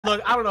Look,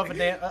 I don't know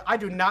if I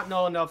do not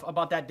know enough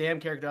about that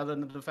damn character other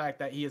than the fact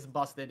that he is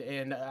busted,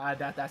 and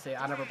that's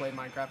it. I never played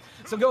Minecraft.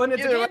 So going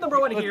into game number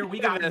 1 here, we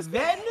got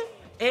Ven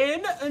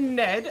and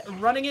Ned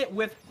running it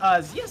with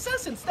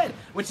ZSS instead,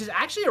 which is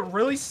actually a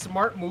really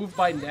smart move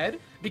by Ned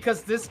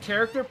because this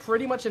character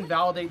pretty much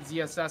invalidates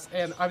ZSS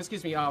and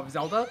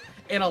Zelda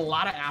in a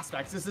lot of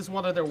aspects. This is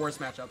one of their worst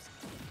matchups.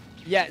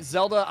 Yeah,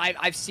 Zelda,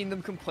 I've seen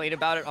them complain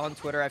about it on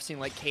Twitter. I've seen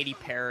like Katy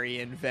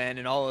Perry and Ven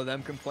and all of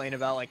them complain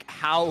about like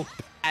how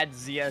bad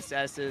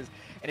ZSS is.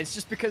 And it's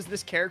just because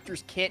this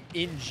character's kit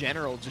in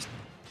general just,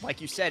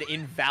 like you said,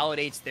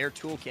 invalidates their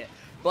toolkit.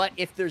 But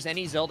if there's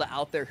any Zelda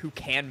out there who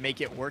can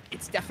make it work,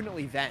 it's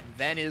definitely Ven.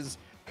 Ven is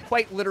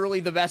quite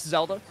literally the best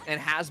Zelda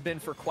and has been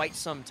for quite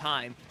some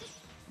time.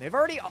 They've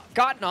already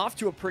gotten off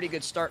to a pretty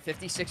good start,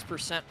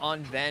 56%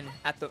 on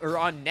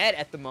on Ned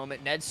at the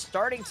moment. Ned's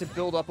starting to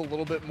build up a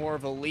little bit more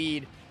of a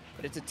lead,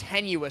 but it's a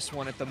tenuous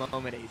one at the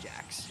moment,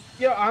 Ajax.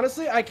 Yeah,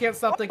 honestly, I can't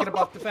stop thinking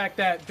about the fact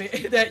that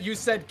that you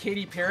said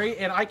Katy Perry,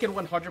 and I can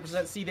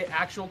 100% see the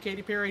actual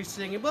Katy Perry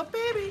singing, "But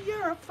baby,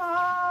 you're a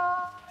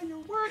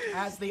firework,"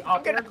 as the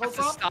opera goes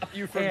off. Stop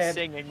you from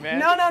singing, man.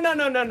 No.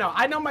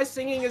 I know my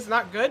singing is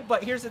not good,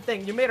 but here's the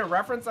thing: you made a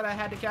reference that I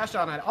had to cash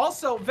on it.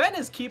 Also, Ven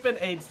is keeping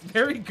a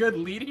very good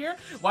lead here.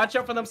 Watch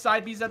out for them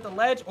side Bs at the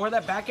ledge or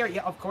that back air.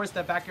 Yeah, of course,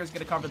 that back air is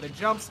going to cover the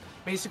jumps,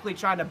 basically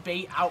trying to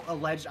bait out a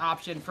ledge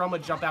option from a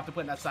jump after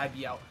putting that side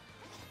B out.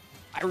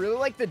 I really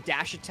like the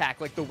dash attack,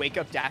 like the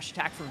wake-up dash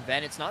attack from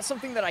Ven. It's not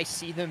something that I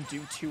see them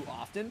do too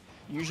often.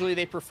 Usually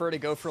they prefer to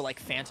go for like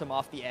Phantom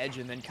off the edge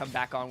and then come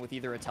back on with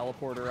either a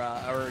teleport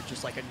or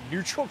just like a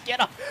neutral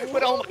get-up.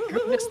 But oh my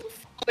goodness,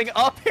 falling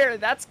up here,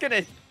 that's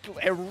going to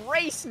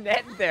erase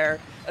Ned there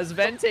as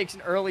Ven takes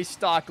an early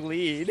stock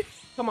lead.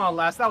 Come on,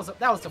 Les, that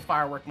was a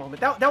firework moment.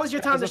 That was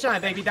your time to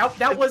shine, baby.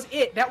 That was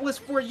it. That was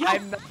for you.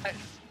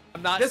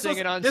 I'm not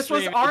singing on stream. This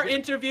was our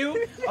interview,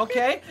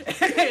 okay?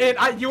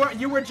 And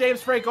you were James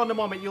Franco in the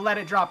moment. You let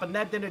it drop, and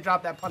Ned didn't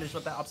drop that punish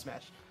with that up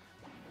smash.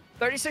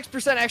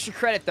 36% extra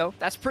credit, though.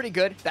 That's pretty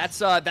good.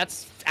 That's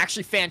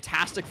actually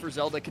fantastic for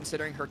Zelda,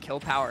 considering her kill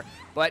power.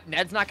 But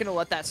Ned's not going to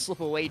let that slip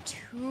away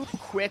too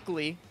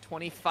quickly.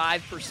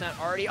 25%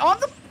 already on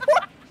the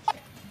board.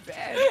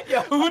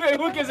 Yeah,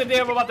 who gives a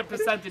damn about the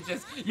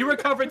percentages? You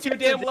recover too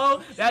damn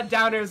low, that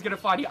down air is going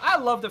to find you. I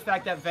love the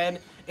fact that Ven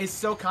is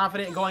so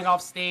confident in going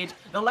off stage.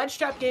 The ledge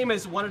trap game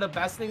is one of the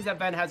best things that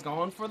Ven has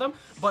going for them,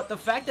 but the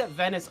fact that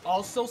Ven is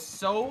also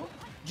so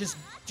just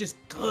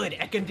good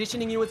at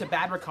conditioning you into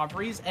bad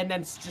recoveries and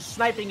then just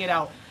sniping it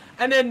out.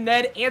 And then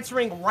Ned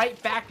answering right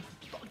back,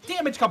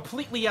 damage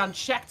completely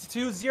unchecked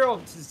too,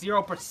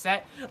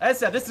 0%. As I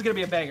said, this is going to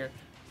be a banger.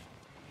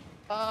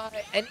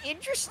 An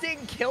interesting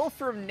kill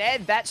from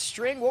Ned. That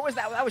string, what was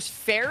that? That was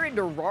fair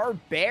into Rar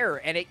Bear,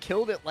 and it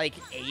killed at like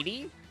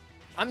 80.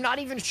 I'm not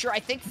even sure. I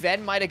think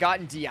Ven might have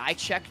gotten DI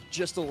checked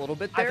just a little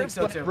bit there. I think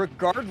so too.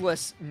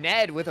 Regardless,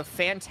 Ned with a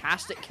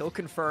fantastic kill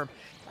confirm.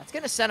 That's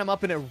going to set him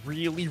up in a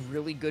really,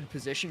 really good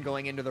position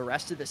going into the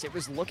rest of this. It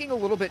was looking a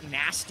little bit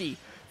nasty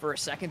for a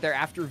second there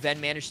after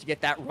Ven managed to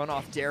get that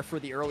runoff dare for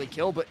the early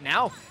kill, but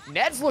now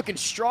Ned's looking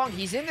strong.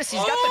 He's in this. He's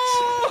got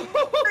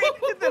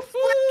the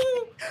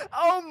flip.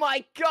 Oh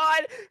my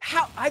god.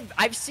 How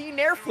I've seen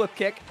Nair flip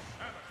kick.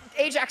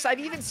 Ajax, I've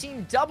even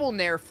seen double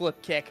Nair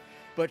flip kick.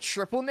 But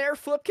triple Nair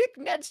flip kick,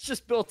 Ned's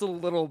just built a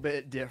little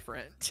bit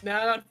different.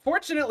 Now,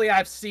 unfortunately,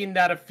 I've seen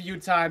that a few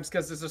times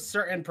because there's a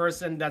certain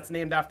person that's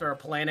named after a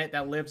planet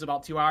that lives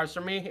about 2 hours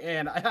from me,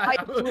 and I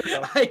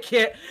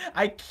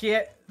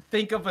can't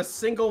think of a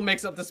single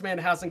mix-up this man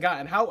hasn't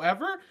gotten.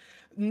 However,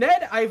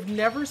 Ned, I've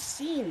never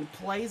seen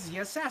play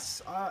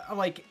ZSS.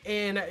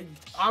 And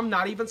I'm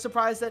not even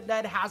surprised that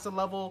Ned has a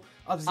level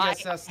of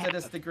ZSS to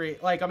this degree.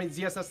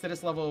 ZSS to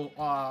this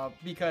level,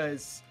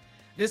 because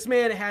this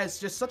man has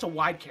just such a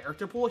wide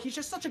character pool. He's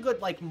just such a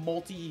good,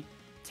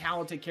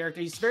 multi-talented character.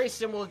 He's very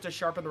similar to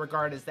Sharp in the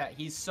regard is that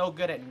he's so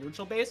good at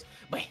neutral base,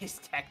 but his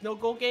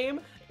technical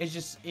game is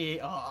just,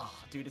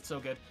 dude, it's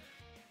so good.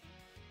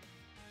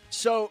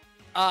 So,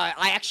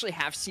 I actually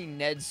have seen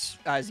Ned's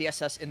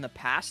ZSS in the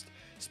past,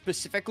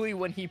 specifically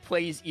when he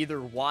plays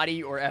either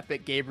Waddy or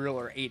Epic Gabriel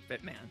or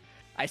 8-Bit Man.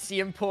 I see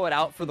him pull it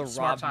out for the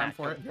Rob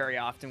matchup very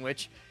often,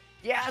 which,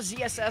 yeah,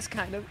 ZSS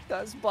kind of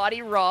does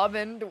body Rob,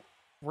 and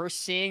we're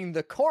seeing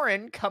the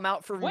Corrin come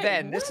out from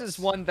Ven. This is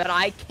one that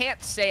I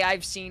can't say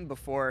I've seen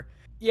before.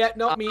 Yeah,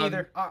 no, me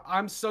either.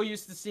 I'm so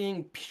used to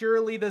seeing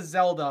purely the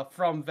Zelda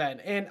from Ven.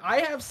 And I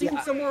have seen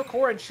some more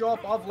Corrin show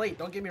up of late,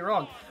 don't get me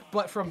wrong.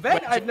 But from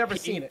Ven, I've never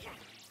seen it.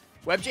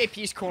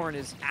 WebJP's Corrin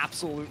is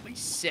absolutely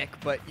sick,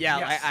 but yeah,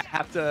 yes. I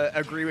have to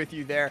agree with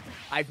you there.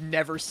 I've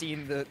never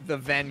seen the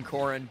Ven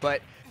Corrin,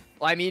 but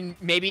I mean,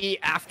 maybe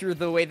after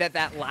the way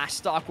that last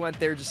stock went,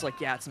 they're just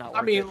like, yeah, it's not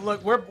worth it.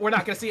 Look, we're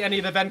not going to see any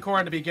of the Ven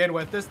Corrin to begin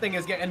with. This thing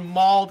is getting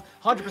mauled,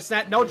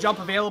 100%, no jump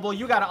available.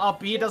 You got to up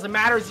B, it doesn't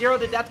matter. 0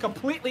 to death,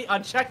 completely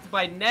unchecked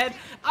by Ned.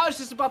 I was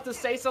just about to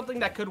say something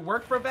that could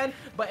work for Ven,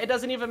 but it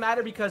doesn't even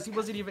matter because he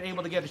wasn't even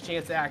able to get a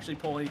chance to actually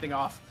pull anything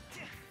off.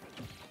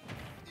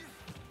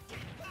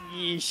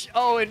 Yeesh.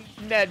 Oh, and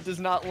Ned does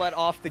not let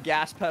off the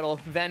gas pedal.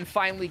 Then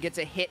finally gets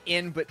a hit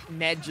in, but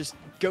Ned just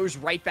goes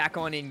right back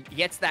on and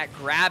gets that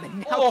grab,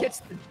 and now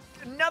gets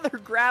another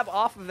grab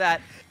off of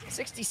that.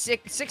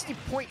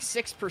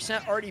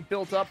 60.6% already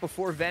built up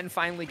before Ven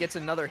finally gets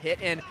another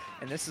hit in,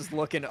 and this is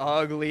looking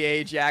ugly,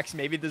 Ajax.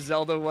 Maybe the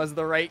Zelda was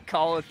the right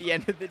call at the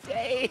end of the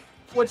day.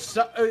 Which,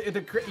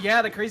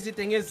 the crazy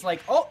thing is,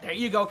 like, oh, there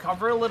you go,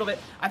 cover a little bit.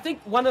 I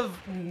think one of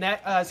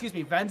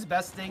Ven's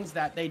best things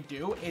that they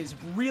do is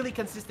really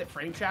consistent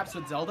frame traps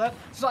with Zelda.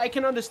 So I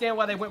can understand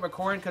why they went with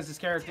Corrin, because his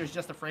character is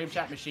just a frame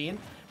trap machine.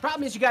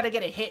 Problem is, you got to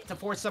get a hit to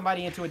force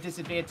somebody into a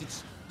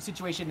disadvantaged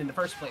situation in the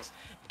first place.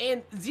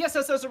 And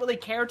ZSS doesn't really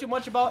care too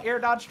much about air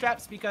dodge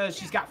traps because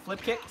she's got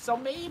flip kick. So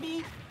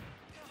maybe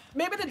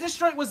the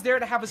Disjoint was there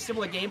to have a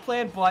similar game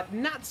plan, but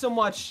not so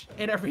much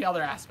in every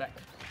other aspect.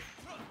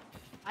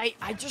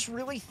 I just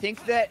really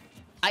think that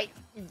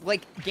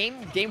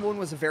game one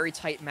was a very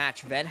tight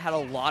match. Ven had a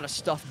lot of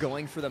stuff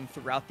going for them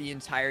throughout the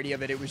entirety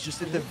of it. It was just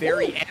at the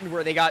very end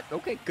where they got,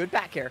 okay, good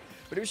back air,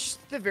 but it was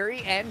just at the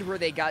very end where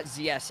they got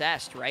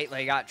ZSS'd, right?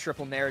 They got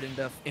triple nared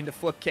into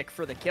flip kick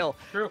for the kill.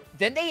 True.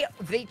 Then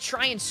they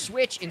try and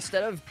switch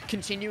instead of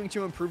continuing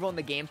to improve on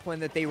the game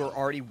plan that they were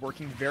already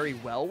working very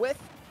well with.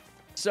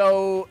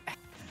 So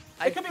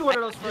it could be one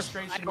of those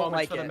frustration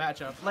moments for the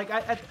matchup. Like,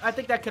 I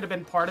think that could have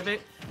been part of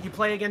it. You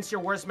play against your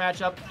worst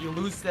matchup, you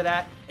lose to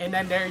that, and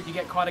then there you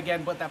get caught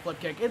again with that flip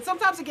kick. And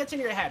sometimes it gets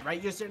in your head,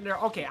 right? You're sitting there,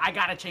 okay, I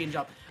gotta change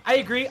up. I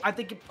agree. I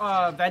think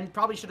Ven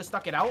probably should have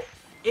stuck it out.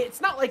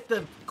 It's not like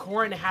the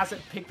Corrin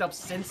hasn't picked up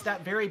since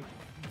that very,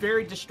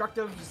 very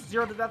destructive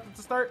 0 to death at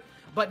the start.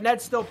 But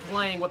Ned's still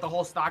playing with the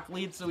whole stock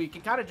lead, so he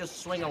can kind of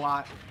just swing a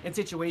lot in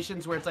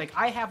situations where it's like,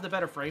 I have the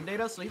better frame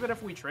data, so even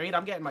if we trade,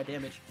 I'm getting my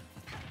damage.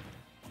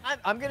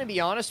 I'm going to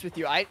be honest with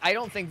you. I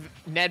don't think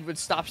Ned would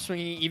stop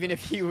swinging even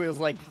if he was,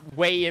 like,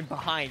 way in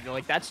behind.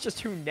 Like, that's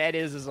just who Ned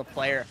is as a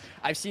player.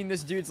 I've seen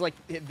this dude's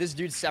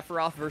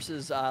Sephiroth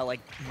versus,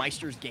 like,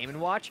 Meister's Game &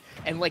 Watch.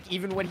 And, like,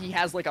 even when he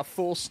has, like, a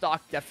full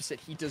stock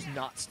deficit, he does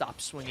not stop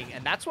swinging.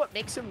 And that's what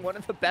makes him one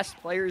of the best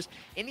players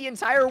in the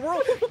entire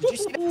world. Did you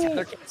see that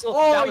tether cancel?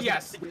 Oh, that was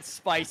yes.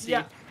 Spicy.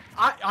 Yeah.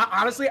 I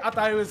honestly, I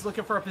thought he was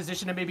looking for a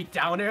position to maybe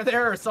down air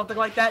there or something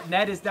like that.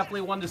 Ned is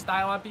definitely one to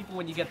style on people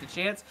when you get the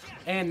chance.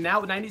 And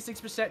now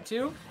 96%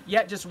 too.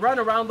 Yet just run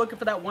around looking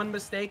for that one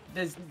mistake.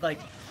 There's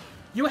like,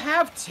 you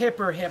have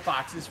tipper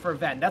hitboxes for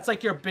Ven. That's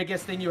like your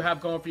biggest thing you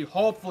have going for you,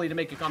 hopefully, to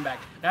make a comeback.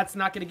 That's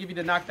not going to give you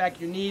the knockback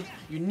you need.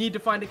 You need to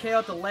find a KO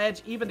at the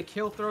ledge. Even the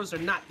kill throws are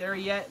not there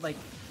yet. Like,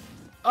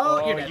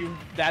 oh, you're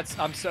dead.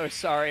 I'm so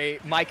sorry.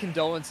 My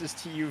condolences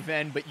to you,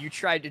 Ven, but you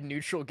tried to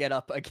neutral get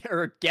up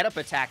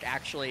attack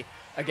actually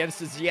against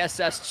the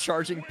ZSS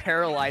charging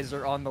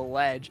Paralyzer on the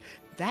ledge.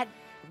 That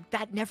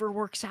never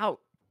works out.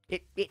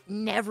 It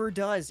never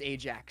does,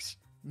 Ajax.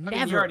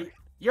 Never. I mean,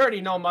 you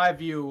already know my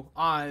view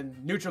on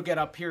neutral get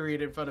up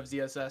period in front of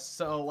ZSS.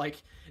 So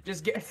like,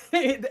 just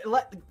fighting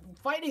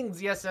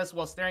ZSS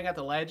while staring at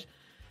the ledge.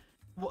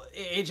 Well,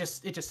 it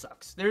just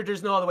sucks.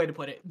 There's no other way to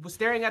put it.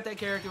 Staring at that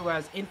character who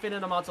has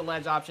infinite amounts of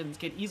ledge options,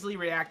 can easily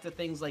react to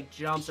things like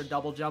jumps or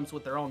double jumps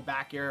with their own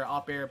back air,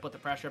 up air, put the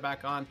pressure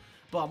back on.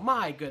 But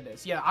my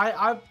goodness, yeah,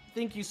 I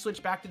think you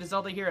switch back to the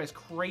Zelda here, as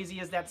crazy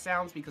as that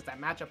sounds, because that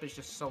matchup is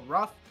just so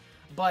rough.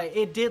 But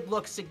it did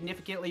look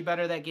significantly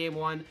better that game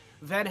one.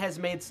 Ven has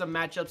made some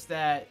matchups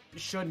that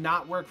should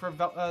not work for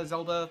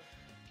Zelda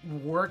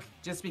work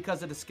just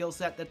because of the skill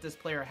set that this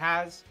player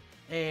has.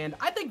 And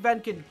I think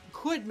Ven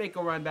could make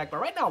a run back, but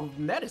right now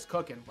Ned is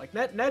cooking. Like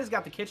Ned has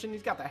got the kitchen,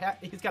 he's got the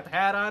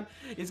hat on,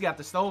 he's got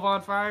the stove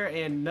on fire,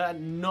 and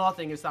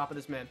nothing is stopping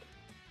this man.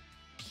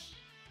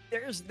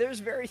 There's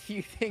very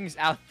few things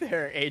out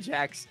there,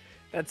 Ajax,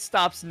 that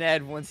stops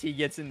Ned once he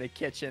gets in the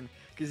kitchen,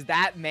 because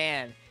that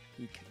man,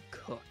 he can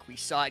cook. We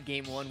saw it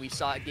game one, we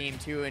saw it game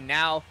two, and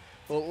now,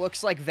 well, it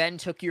looks like Ven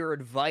took your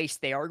advice.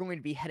 They are going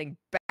to be heading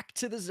back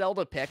to the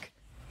Zelda pick,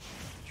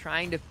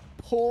 trying to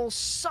pull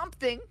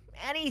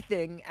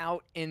anything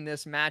out in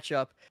this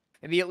matchup.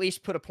 Maybe at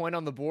least put a point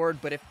on the board,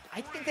 but I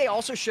think they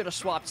also should have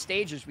swapped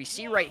stages. We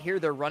see right here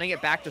they're running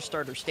it back to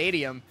Starter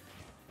Stadium.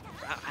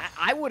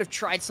 I would have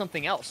tried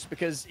something else,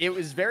 because it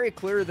was very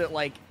clear that,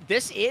 like,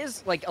 this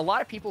is, like, a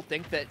lot of people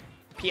think that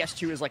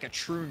PS2 is like a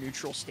true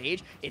neutral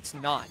stage. It's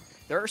not.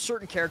 There are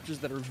certain characters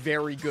that are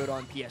very good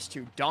on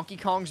PS2. Donkey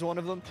Kong's one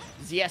of them.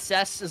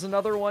 ZSS is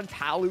another one.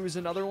 Palu is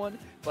another one.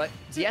 But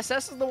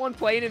ZSS is the one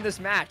playing in this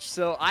match.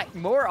 So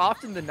more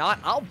often than not,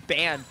 I'll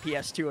ban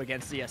PS2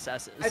 against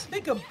ZSSs. I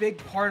think a big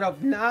part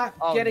of not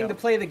getting to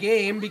play the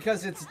game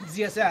because it's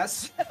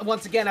ZSS,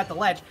 once again at the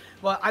ledge,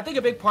 but I think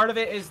a big part of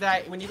it is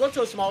that when you go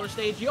to a smaller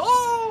stage, you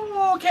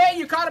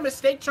caught a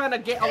mistake trying to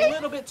get a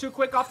little bit too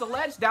quick off the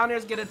ledge. Down there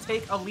is going to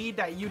take a lead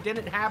that you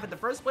didn't have in the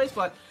first place,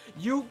 but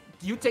you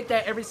take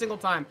that every single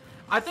time.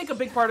 I think a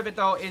big part of it,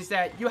 though, is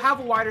that you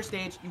have a wider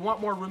stage. You want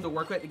more room to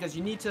work with because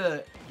you need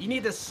to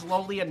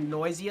slowly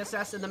annoy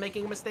ZSS into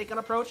making a mistake on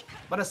approach.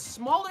 But a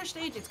smaller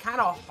stage, it's kind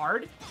of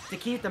hard to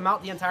keep them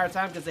out the entire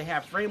time because they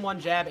have frame one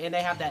jab and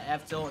they have that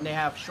F tilt and they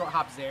have short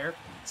hop Zair.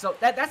 So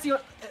that's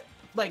the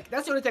like,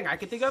 that's the only thing I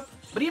can think of.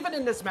 But even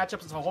in this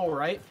matchup as a whole,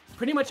 right?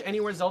 Pretty much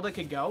anywhere Zelda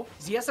could go,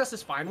 ZSS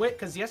is fine with,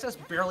 because ZSS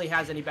barely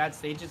has any bad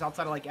stages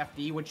outside of, like,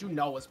 FD, which you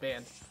know was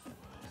banned.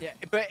 Yeah,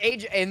 but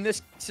in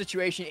this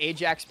situation,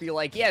 Ajax be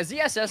like, yeah,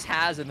 ZSS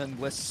has, and then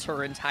lists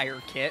her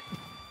entire kit.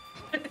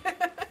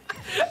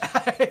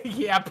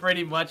 Yeah,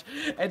 pretty much,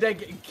 and then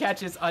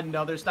catches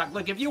another stock.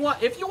 Look, if you want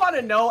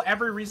to know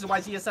every reason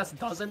why ZSS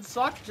doesn't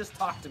suck, just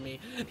talk to me.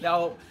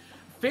 Now,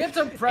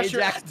 Phantom Pressure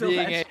Ajax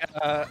being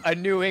a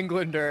New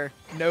Englander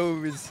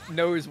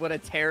knows what a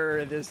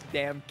terror this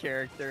damn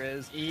character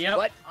is. Yep.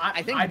 But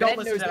I think don't Ven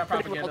listen knows to that it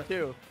pretty propaganda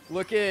well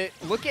too.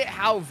 Look at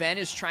how Ven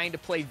is trying to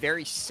play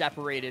very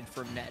separated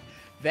from Ned.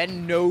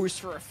 Ven knows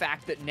for a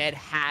fact that Ned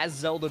has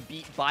Zelda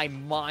beat by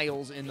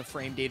miles in the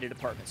frame data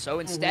department. So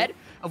instead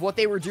of what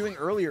they were doing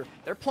earlier,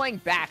 they're playing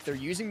back. They're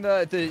using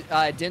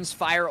the Din's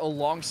Fire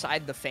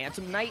alongside the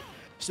Phantom Knight.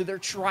 So they're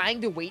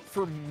trying to wait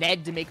for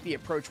Ned to make the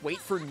approach, wait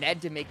for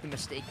Ned to make the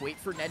mistake, wait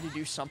for Ned to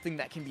do something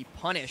that can be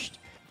punished,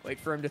 wait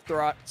for him to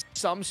throw out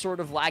some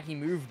sort of laggy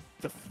move,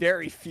 the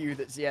very few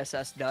that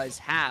ZSS does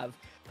have.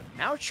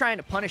 Now it's trying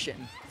to punish it,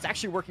 and it's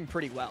actually working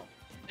pretty well.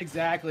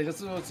 Exactly. This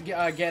is what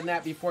I was getting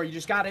at before. You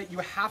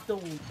have to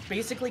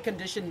basically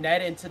condition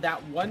Ned into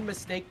that one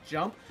mistake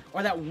jump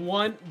or that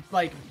one,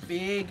 like,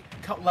 big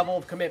level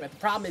of commitment. The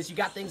problem is you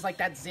got things like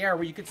that Zera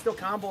where you can still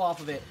combo off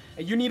of it.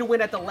 And you need to win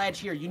at the ledge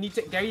here. You need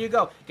to, there you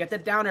go, get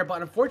that down there.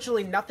 But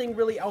unfortunately, nothing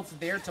really else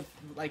there to,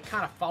 like,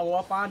 kind of follow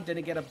up on.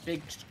 Didn't get a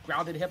big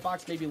grounded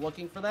hitbox, maybe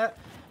looking for that.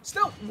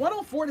 Still,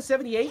 104 to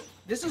 78.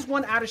 This is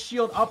one out of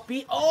shield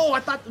upbeat. Oh, I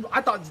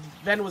thought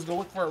Ven was gonna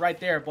look for it right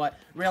there, but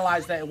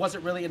realized that it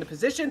wasn't really in the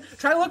position.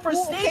 Trying to look for a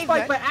stage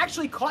fight, but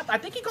actually caught. I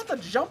think he caught the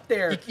jump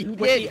there with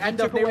the end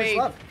of Nair's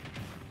love.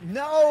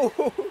 No.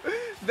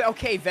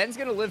 Okay, Ven's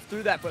gonna live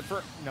through that, but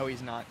no,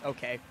 he's not.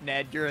 Okay,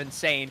 Ned, you're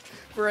insane.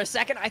 For a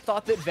second, I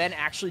thought that Ven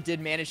actually did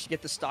manage to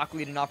get the stock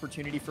lead and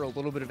opportunity for a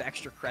little bit of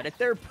extra credit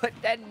there, but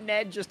then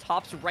Ned just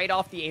hops right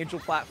off the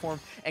Angel platform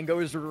and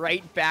goes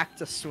right back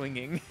to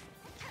swinging.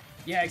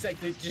 Yeah,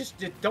 exactly. Just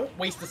don't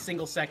waste a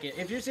single second.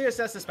 If you're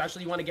CSS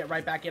especially, you want to get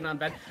right back in on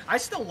Ven. I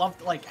still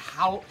love, like,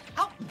 how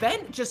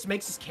Ven just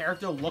makes his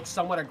character look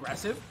somewhat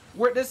aggressive.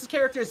 Where this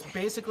character is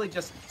basically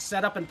just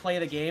set up and play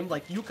the game.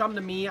 Like, you come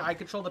to me, I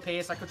control the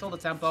pace, I control the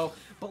tempo.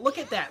 But look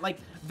at that. Like,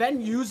 Ven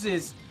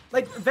uses...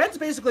 Like, Ven's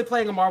basically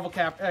playing a Marvel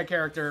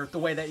character the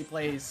way that he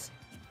plays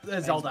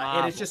Zelda.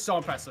 And it's just so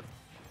impressive.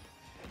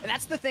 And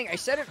that's the thing. I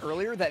said it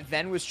earlier that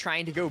Ven was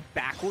trying to go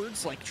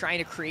backwards, like trying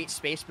to create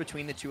space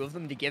between the two of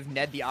them to give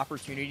Ned the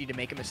opportunity to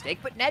make a mistake.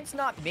 But Ned's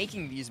not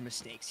making these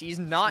mistakes. He's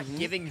not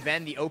giving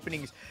Ven the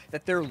openings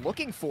that they're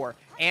looking for.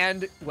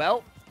 And,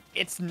 well,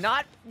 it's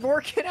not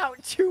working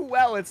out too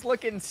well. It's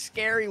looking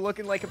scary,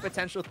 looking like a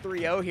potential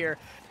 3-0 here.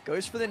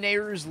 Goes for the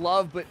Nehru's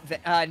love, but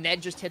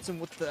Ned just hits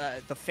him with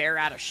the fair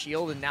out of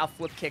shield, and now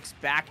flip kicks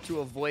back to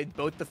avoid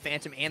both the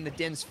Phantom and the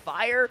Din's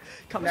Fire.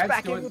 Comes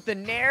back in with the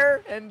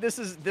Nair, and this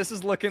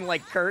is looking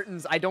like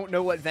curtains. I don't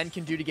know what Ven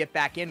can do to get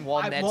back in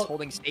while Ned's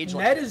holding stage.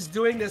 Ned is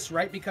doing this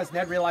right because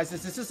Ned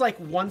realizes this is like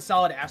one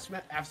solid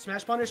F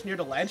smash punish near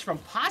the ledge from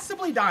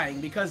possibly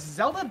dying, because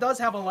Zelda does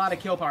have a lot of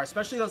kill power,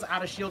 especially those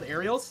out of shield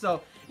aerials.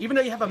 So even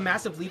though you have a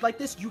massive lead like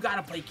this, you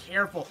gotta play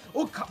careful.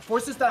 Oh,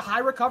 forces the high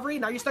recovery.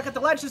 Now you're stuck at the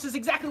ledge. This is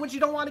exactly what you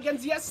don't want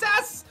against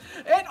ZSS.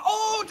 And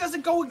oh,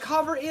 doesn't go and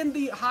cover in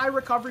the high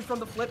recovery from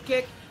the flip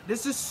kick.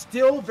 This is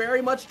still very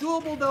much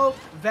doable though.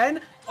 Ven,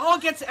 oh,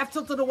 gets F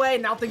tilted away.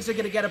 Now things are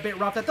gonna get a bit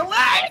rough at the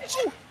ledge.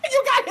 And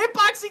you got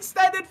hitbox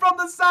extended from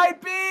the side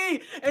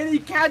B. And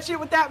you catch it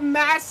with that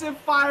massive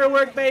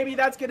firework, baby.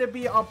 That's gonna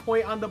be a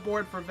point on the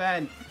board for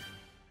Ven.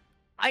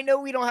 I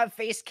know we don't have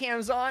face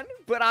cams on,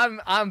 but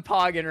I'm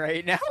pogging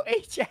right now,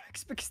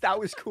 Ajax, because that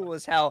was cool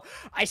as hell.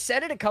 I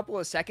said it a couple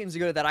of seconds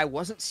ago that I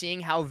wasn't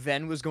seeing how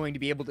Ven was going to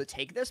be able to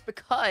take this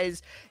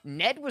because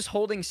Ned was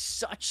holding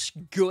such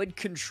good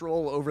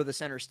control over the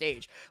center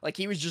stage. Like,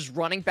 he was just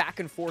running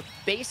back and forth,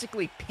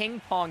 basically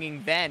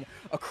ping-ponging Ven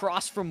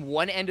across from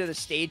one end of the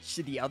stage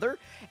to the other.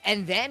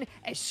 And then,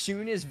 as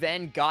soon as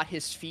Ven got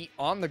his feet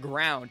on the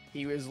ground,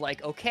 he was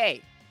like,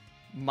 okay,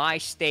 my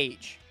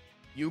stage.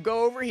 You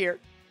go over here.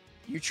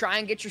 You try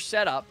and get your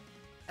setup,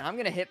 and I'm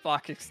going to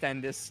hitbox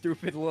extend this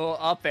stupid little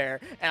up air,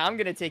 and I'm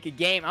going to take a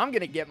game. I'm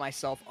going to get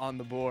myself on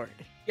the board.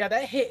 Yeah,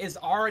 that hit is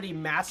already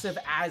massive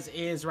as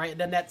is, right? And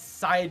then that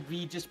side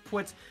V just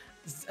puts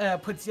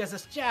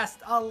ZSS just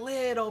a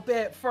little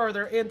bit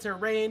further into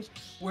range,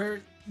 where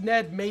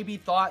Ned maybe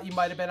thought you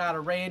might have been out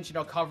of range, you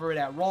know, cover it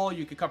at roll.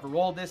 You could cover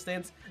roll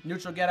distance,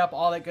 neutral get up,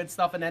 all that good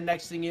stuff. And then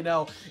next thing you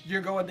know,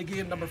 you're going to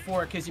game number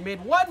 4 because you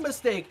made one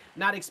mistake,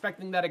 not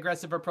expecting that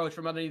aggressive approach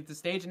from underneath the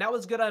stage. And that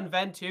was good on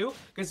Ven too,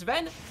 because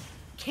Ven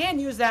can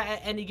use that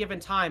at any given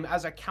time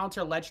as a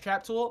counter ledge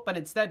trap tool. But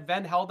instead,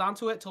 Ven held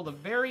onto it till the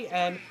very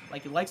end,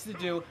 like he likes to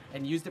do,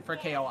 and used it for a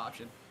KO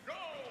option.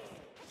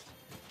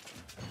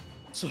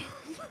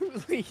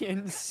 Absolutely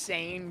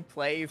insane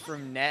play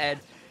from Ned.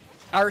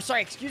 Or,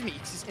 sorry, excuse me,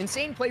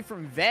 insane play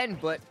from Ven,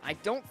 but I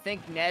don't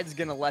think Ned's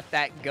going to let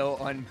that go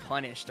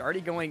unpunished.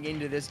 Already going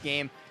into this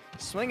game,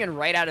 swinging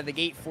right out of the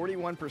gate,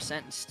 41%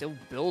 and still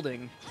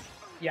building.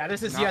 Yeah,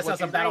 this is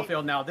ZSS on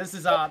Battlefield now. This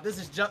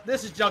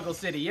is Jungle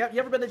City. You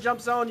ever been to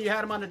Jump Zone? You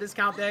had them on a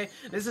discount day.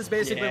 This is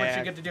basically what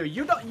you get to do.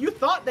 You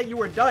thought that you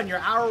were done. Your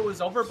hour was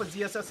over, but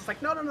ZSS is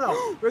like, no.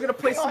 We're gonna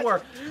play some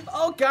more.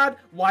 Oh God,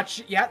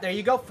 watch. Yeah, there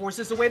you go.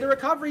 Forces away the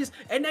recoveries,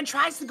 and then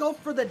tries to go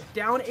for the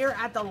down air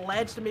at the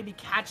ledge to maybe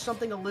catch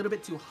something a little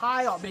bit too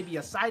high, or maybe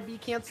a side B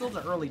cancels,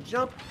 an early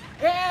jump,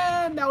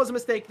 and that was a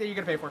mistake that you're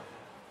gonna pay for.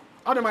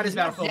 Oh, no, it's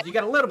Battlefield. You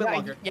got a little bit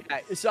longer. Yeah,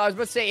 so I was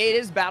about to say, it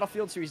is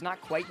Battlefield, so he's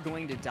not quite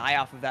going to die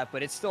off of that,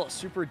 but it's still a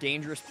super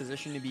dangerous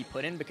position to be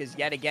put in because,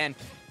 yet again,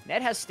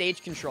 Ned has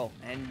stage control,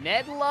 and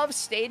Ned loves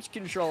stage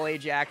control,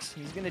 Ajax.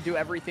 He's going to do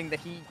everything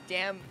that he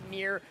damn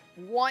near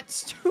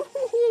wants to.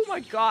 Oh, my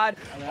God.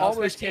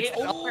 Almost hits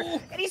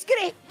and he's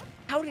going to...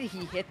 How did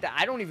he hit that?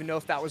 I don't even know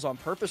if that was on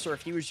purpose or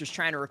if he was just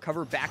trying to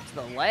recover back to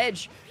the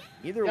ledge.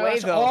 Either way,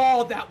 though.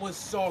 Oh, that was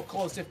so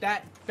close. If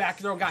that back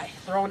throw got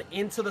thrown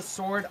into the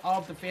sword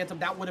of the Phantom,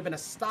 that would have been a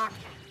stock.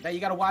 Now you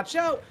got to watch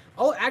out.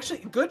 Oh, actually,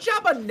 good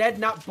job on Ned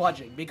not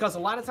budging, because a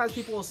lot of times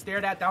people will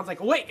stare that down. It's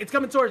like, oh, wait, it's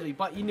coming towards me.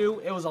 But you knew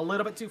it was a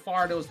little bit too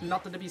far. There was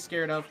nothing to be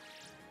scared of.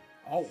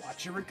 Oh,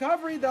 watch your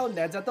recovery, though.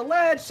 Ned's at the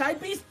ledge. Side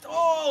B.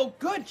 Oh,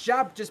 good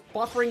job just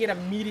buffering it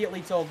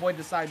immediately to avoid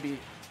the side B.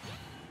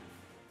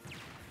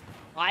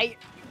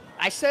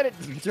 I said it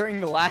during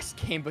the last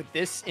game, but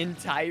this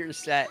entire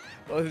set,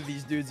 both of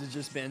these dudes have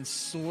just been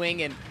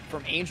swinging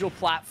from Angel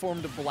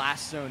Platform to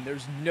Blast Zone.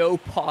 There's no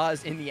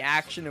pause in the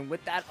action, and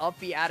with that up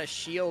B out of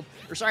shield,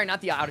 or sorry,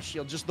 not the out of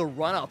shield, just the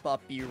run-up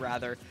up B,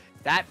 rather,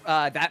 that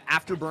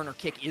afterburner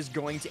kick is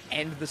going to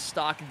end the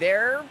stock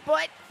there,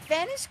 but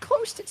Ven is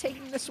close to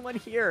taking this one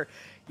here.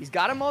 He's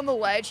got him on the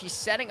ledge. He's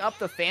setting up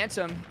the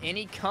Phantom. In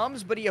he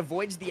comes, but he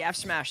avoids the F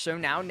smash. So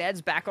now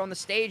Ned's back on the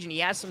stage, and he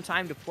has some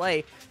time to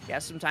play. He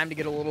has some time to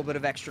get a little bit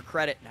of extra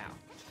credit now.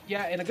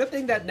 Yeah, and a good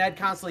thing that Ned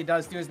constantly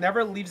does, too, is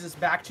never leaves his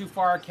back too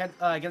far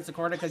against the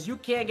corner, because you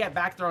can get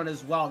back thrown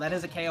as well. That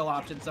is a KO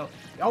option. So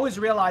he always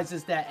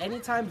realizes that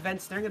anytime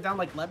Ven's staring him down,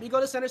 like, let me go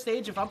to center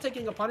stage. If I'm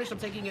taking a punish, I'm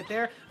taking it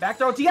there. Back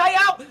throw, DI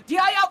out! DI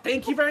out!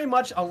 Thank you very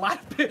much. A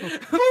lot of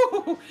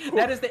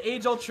that is the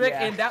age-old trick,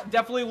 and that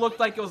definitely looked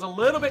like it was a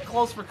little bit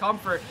close for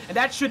comfort, and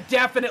that should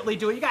definitely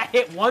do it. You got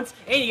hit once,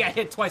 and you got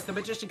hit twice. The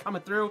magician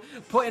coming through,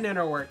 putting in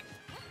her work.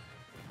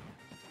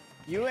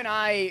 You and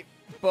I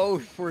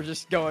both were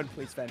just going,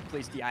 please, Ven,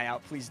 please DI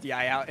out, please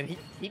DI out. And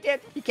he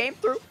did. He came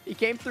through. He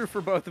came through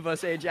for both of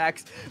us,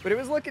 Ajax. But it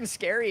was looking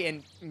scary,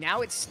 and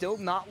now it's still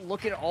not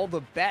looking all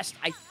the best.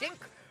 I think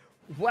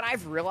what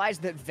I've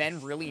realized that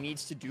Ven really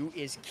needs to do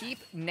is keep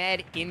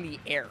Ned in the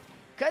air.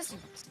 Because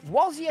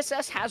while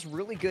ZSS has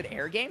really good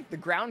air game, the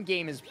ground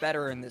game is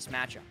better in this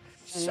matchup.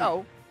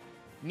 So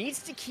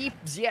needs to keep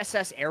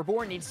ZSS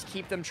airborne, needs to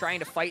keep them trying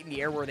to fight in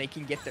the air where they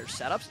can get their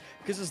setups,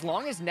 because as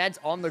long as Ned's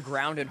on the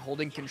ground and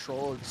holding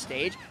control of the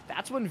stage,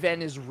 that's when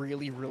Ven is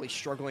really, really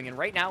struggling. And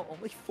right now,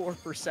 only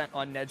 4%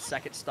 on Ned's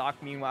second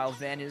stock. Meanwhile,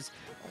 Ven is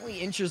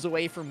only inches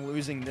away from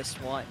losing this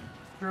one.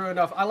 True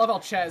enough. I love how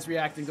chat is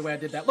reacting the way I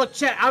did that. Look,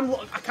 chat, I'm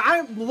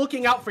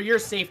looking out for your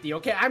safety,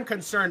 okay? I'm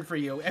concerned for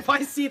you. If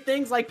I see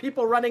things like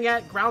people running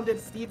at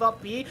grounded Steve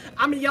up B,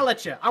 I'm gonna yell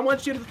at you. I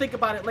want you to think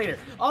about it later.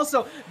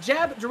 Also,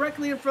 jab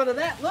directly in front of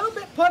that, a little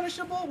bit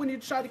punishable when you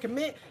try to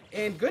commit,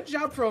 and good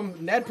job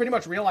from Ned pretty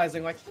much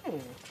realizing, like,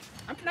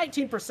 I'm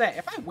 19%.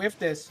 If I whiff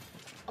this,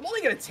 I'm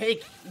only gonna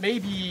take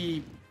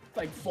maybe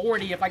like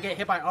 40 if I get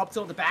hit by up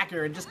tilt the back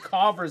air, and just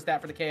covers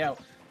that for the KO.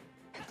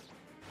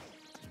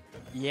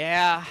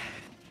 Yeah.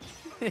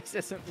 This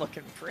isn't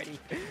looking pretty.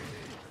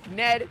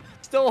 Ned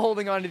still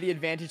holding on to the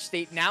advantage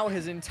state. Now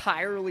has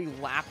entirely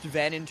lapped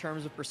Ven in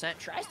terms of percent.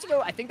 Tries to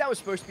go, I think that was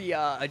supposed to be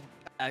a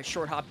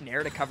short hop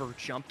nair to cover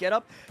jump get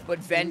up, but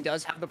Ven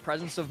does have the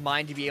presence of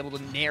mind to be able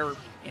to nair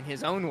in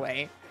his own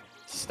way.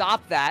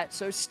 Stop that.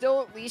 So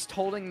still at least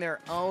holding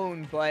their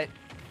own, but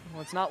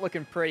well, it's not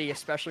looking pretty,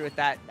 especially with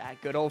that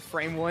good old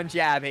frame one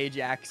jab,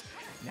 Ajax.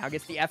 Now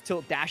gets the F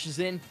tilt, dashes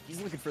in. He's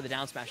looking for the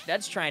down smash.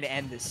 Ned's trying to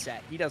end this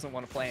set. He doesn't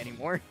want to play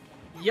anymore.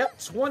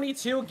 Yep,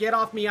 22 get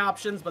off me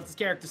options, but this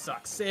character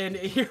sucks. And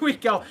here we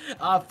go.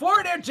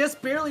 Forward air just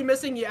barely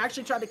missing. You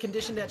actually tried to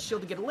condition that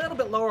shield to get a little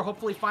bit lower,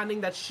 hopefully finding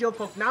that shield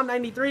poke. Now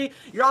 93.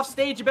 You're off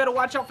stage. You better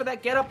watch out for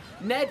that get up.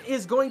 Ned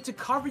is going to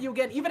cover you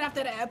again. Even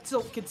after that F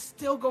tilt, can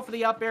still go for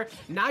the up air.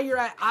 Now you're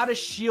out of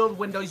shield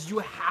windows. You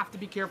have to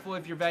be careful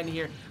if you're Ven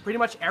here. Pretty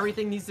much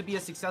everything needs to be a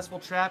successful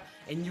trap,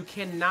 and you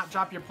cannot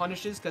drop your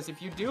punishes, because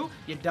if you do,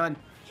 you're done.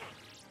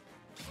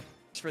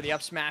 For the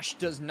up smash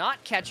does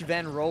not catch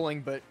Ven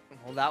rolling, but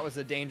well, that was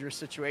a dangerous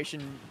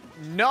situation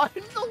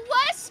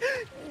nonetheless.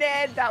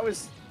 Ned, that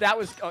was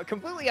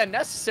completely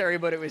unnecessary,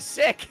 but it was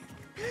sick.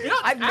 You know,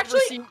 I've never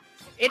seen.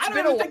 It's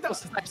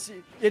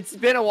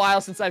been a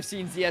while since I've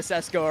seen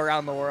ZSS go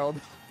around the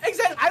world.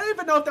 exactly. I don't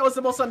even know if that was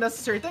the most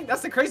unnecessary thing.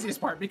 That's the craziest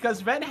part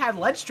because Ven had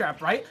ledge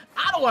trap, right?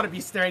 I don't want to be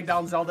staring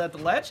down Zelda at the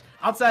ledge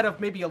outside of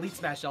maybe Elite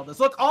Smash Zeldas.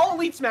 Look, all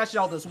Elite Smash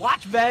Zeldas,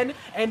 watch Ven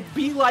and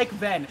be like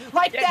Ven.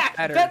 Like Get that.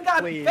 better,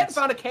 Ven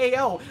found a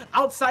KO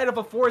outside of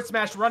a forward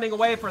smash running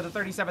away for the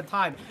 37th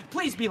time.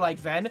 Please be like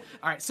Ven.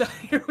 All right, so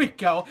here we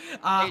go.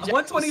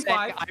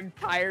 125.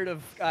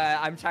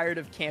 I'm tired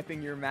of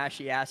camping your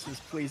mashy asses.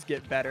 Please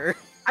get better.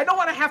 I don't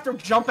want to have to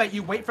jump at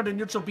you, wait for the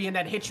neutral B, and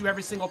then hit you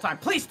every single time.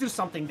 Please do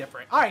something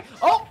different. All right.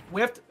 Oh,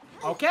 whiffed.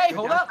 Okay,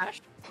 hold up.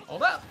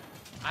 Hold up.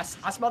 I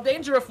smell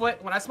danger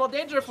afoot. When I smell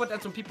danger afoot,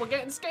 that's when people are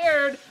getting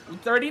scared.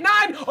 39.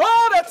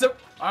 Oh, that's a...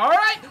 All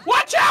right.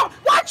 Watch out.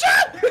 Watch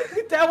out.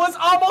 That was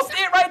almost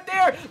it right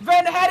there.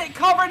 Ven had it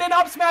covered, and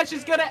up smash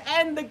is going to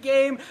end the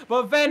game.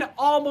 But Ven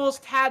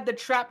almost had the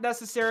trap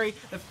necessary.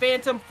 The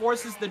Phantom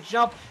forces the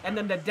jump, and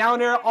then the down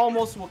air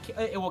almost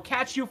will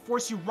catch you,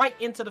 force you right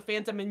into the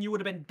Phantom, and you would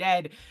have been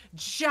dead.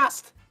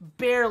 Just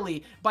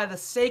barely by the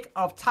sake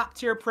of top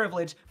tier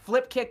privilege.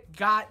 Flip kick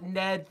got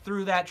Ned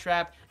through that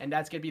trap, and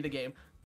that's going to be the game.